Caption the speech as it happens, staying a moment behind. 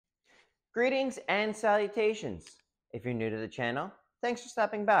Greetings and salutations. If you're new to the channel, thanks for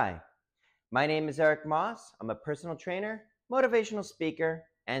stopping by. My name is Eric Moss. I'm a personal trainer, motivational speaker,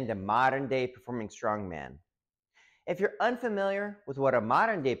 and a modern-day performing strongman. If you're unfamiliar with what a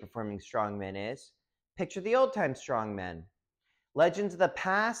modern-day performing strongman is, picture the old-time strongmen. Legends of the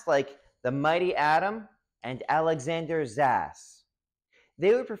past like the mighty Adam and Alexander Zass.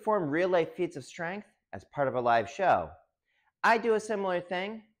 They would perform real-life feats of strength as part of a live show. I do a similar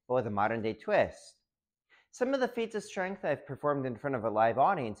thing, but with a modern-day twist. Some of the feats of strength I've performed in front of a live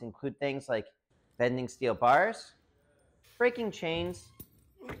audience include things like bending steel bars, breaking chains,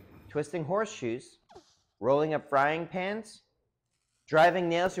 twisting horseshoes, rolling up frying pans, driving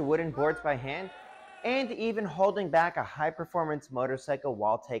nails through wooden boards by hand, and even holding back a high-performance motorcycle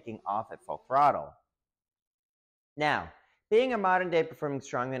while taking off at full throttle. Now, being a modern-day performing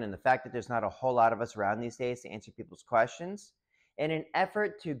strongman and the fact that there's not a whole lot of us around these days to answer people's questions, in an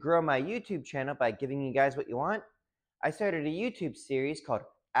effort to grow my YouTube channel by giving you guys what you want, I started a YouTube series called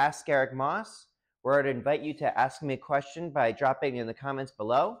Ask Eric Moss, where I'd invite you to ask me a question by dropping in the comments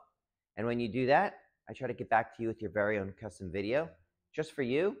below. And when you do that, I try to get back to you with your very own custom video, just for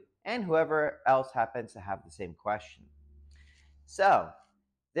you and whoever else happens to have the same question. So,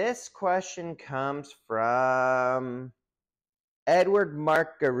 this question comes from Edward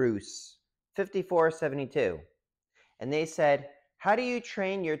Marcaroos, 5472. And they said, how do you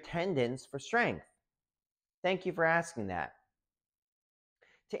train your tendons for strength? Thank you for asking that.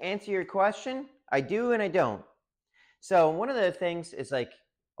 To answer your question, I do and I don't. So one of the things is like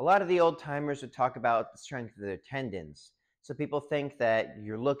a lot of the old timers would talk about the strength of their tendons. So people think that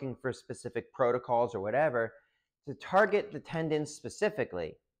you're looking for specific protocols or whatever to target the tendons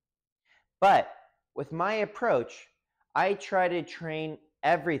specifically. But with my approach, I try to train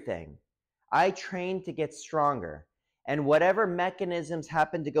everything. I train to get stronger. And whatever mechanisms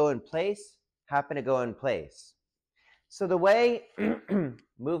happen to go in place, happen to go in place. So the way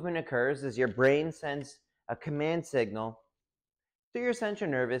movement occurs is your brain sends a command signal to your central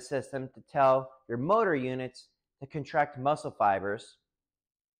nervous system to tell your motor units to contract muscle fibers.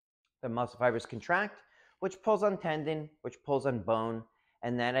 The muscle fibers contract, which pulls on tendon, which pulls on bone,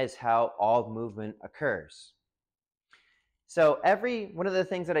 and that is how all movement occurs. So one of the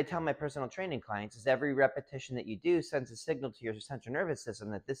things that I tell my personal training clients is every repetition that you do sends a signal to your central nervous system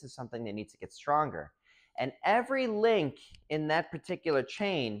that this is something that needs to get stronger. And every link in that particular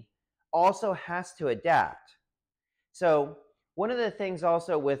chain also has to adapt. So one of the things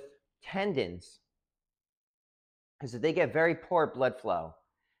also with tendons is that they get very poor blood flow.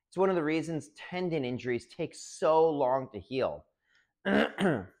 It's one of the reasons tendon injuries take so long to heal.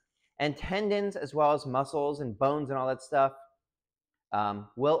 And tendons, as well as muscles and bones and all that stuff,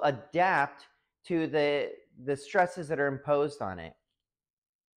 will adapt to the stresses that are imposed on it.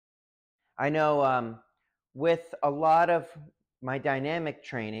 I know with a lot of my dynamic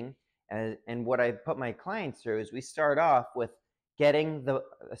training and what I put my clients through is we start off with getting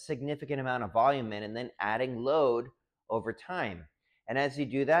a significant amount of volume in and then adding load over time. And as you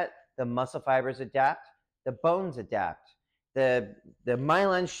do that, the muscle fibers adapt, the bones adapt. The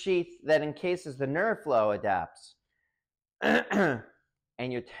myelin sheath that encases the nerve flow adapts. And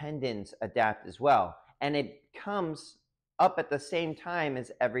your tendons adapt as well. And it comes up at the same time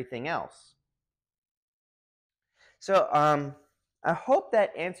as everything else. So I hope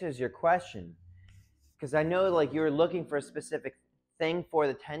that answers your question, because I know like you were looking for a specific thing for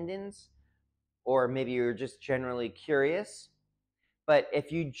the tendons, or maybe you were just generally curious. But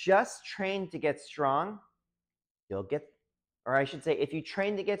if you just train to get strong, you'll get, or I should say, if you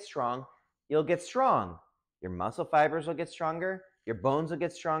train to get strong, you'll get strong. Your muscle fibers will get stronger, your bones will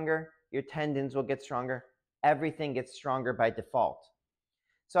get stronger, your tendons will get stronger. Everything gets stronger by default.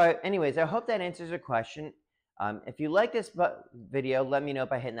 So anyways, I hope that answers your question. If you like this video, let me know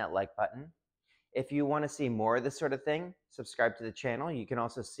by hitting that like button. If you want to see more of this sort of thing, subscribe to the channel. You can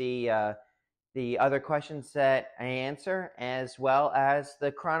also see the other questions that I answer, as well as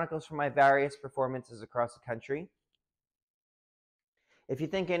the chronicles from my various performances across the country. If you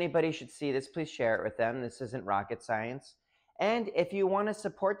think anybody should see this, please share it with them. This isn't rocket science. And if you want to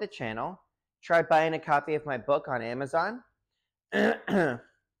support the channel, try buying a copy of my book on Amazon.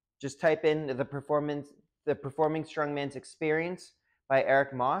 Just type in the Performing Strongman's Experience by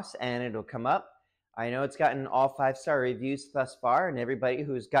Eric Moss, and it'll come up. I know it's gotten all 5-star reviews thus far, and everybody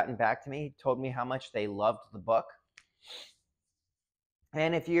who's gotten back to me told me how much they loved the book.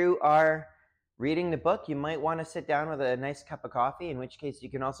 And if you are reading the book, you might want to sit down with a nice cup of coffee, in which case you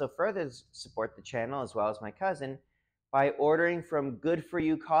can also further support the channel, as well as my cousin, by ordering from Good For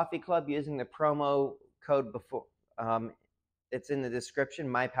You Coffee Club using the promo code it's in the description,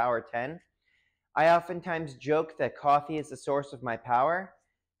 My Power 10. I oftentimes joke that coffee is the source of my power,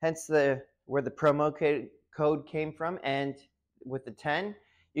 hence where the promo code came from. And with the 10,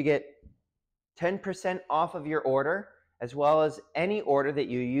 you get 10% off of your order, as well as any order that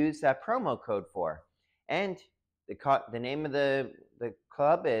you use that promo code for. And the name of the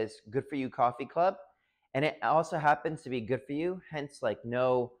club is Good For You Coffee Club, and it also happens to be good for you, hence like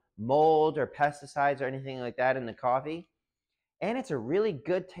no mold or pesticides or anything like that in the coffee. And it's a really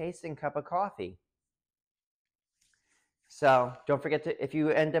good tasting cup of coffee. So don't forget to, if you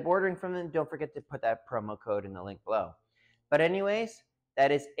end up ordering from them, don't forget to put that promo code in the link below. But anyways,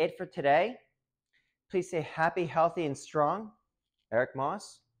 that is it for today. Please stay happy, healthy, and strong. Eric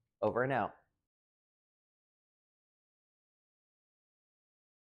Moss, over and out.